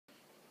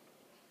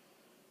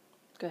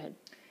Go ahead.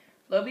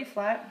 Low B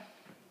flat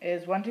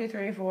is 1, 2,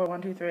 3, 4,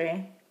 1, 2,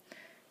 3.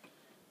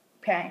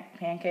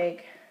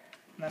 Pancake,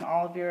 and then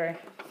all of your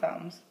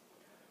thumbs.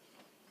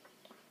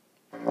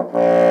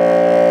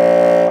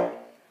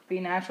 B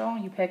natural,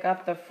 you pick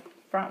up the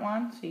front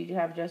one, so you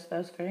have just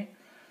those three.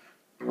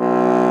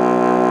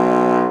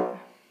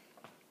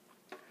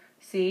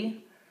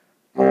 C.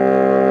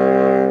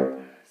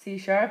 C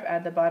sharp,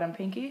 add the bottom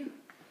pinky.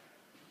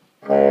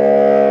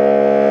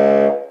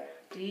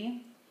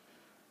 D.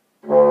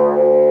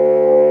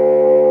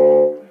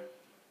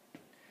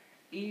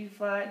 E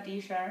flat, D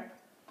sharp,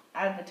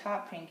 add the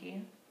top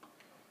pinky.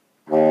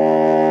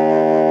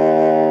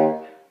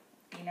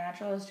 E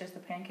natural is just the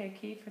pancake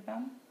key for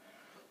thumb.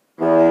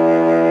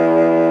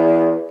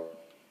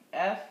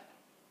 F,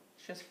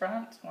 it's just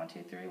front, 1,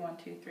 2, 3, 1,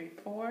 2, 3,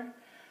 4.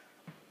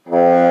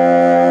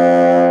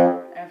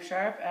 F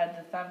sharp, add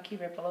the thumb key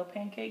right below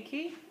pancake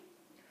key.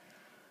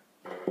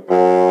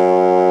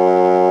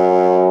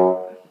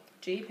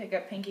 G, pick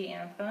up pinky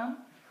and thumb.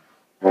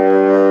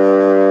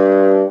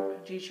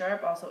 G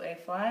sharp, also A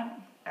flat,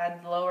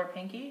 add the lower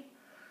pinky.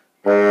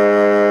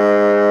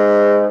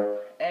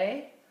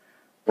 A.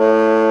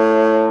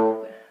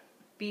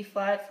 B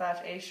flat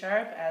 / A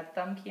sharp, add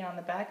thumb key on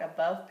the back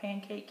above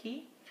pancake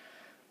key.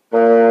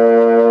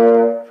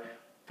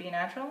 B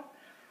natural.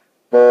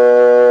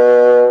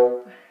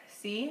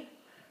 C.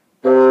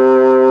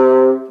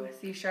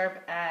 C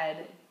sharp,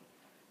 add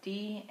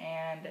D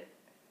and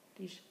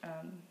D,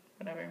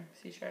 whatever,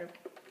 C sharp.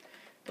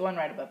 The one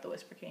right above the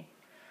whisper key.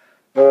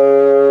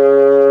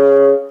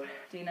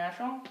 D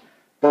natural.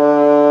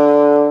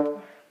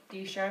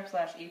 D sharp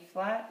 / E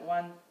flat,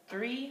 1,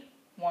 3,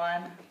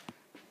 1,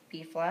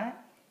 B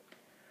flat.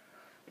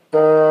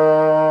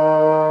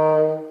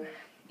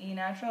 E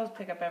natural is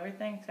pick up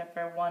everything except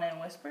for 1 and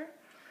whisper.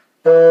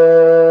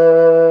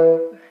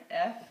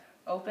 F,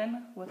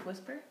 open with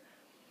whisper.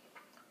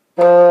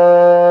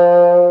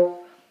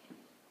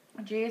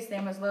 G is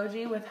same as low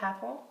G with half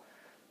hole.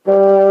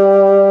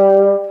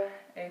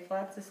 A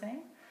flat's the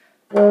same.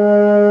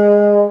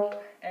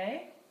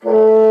 A.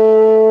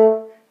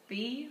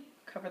 B,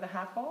 cover the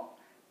half hole,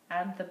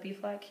 add the B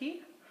flat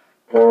key.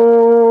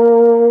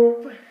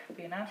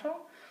 B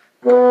natural.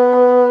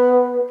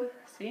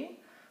 C.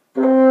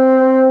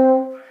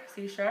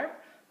 C sharp.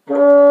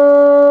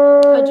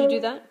 How'd you do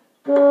that?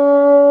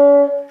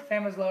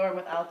 Same as lower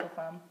without the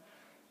thumb.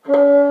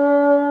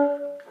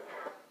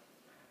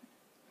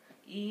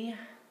 E.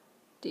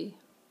 D.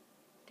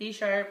 D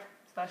sharp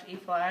 / E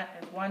flat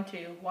is 1,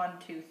 2, 1,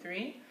 2,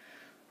 3.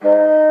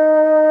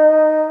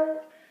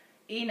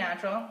 E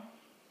natural,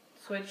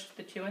 switch to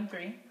the 2 and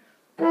 3.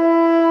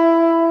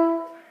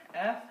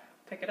 F,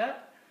 pick it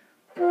up.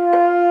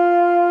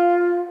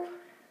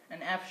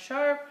 And F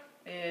sharp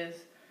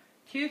is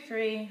 2,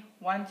 3,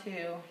 1,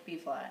 2, B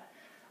flat.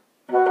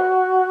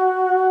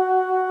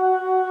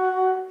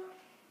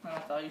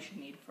 That's all you should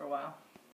need for a while.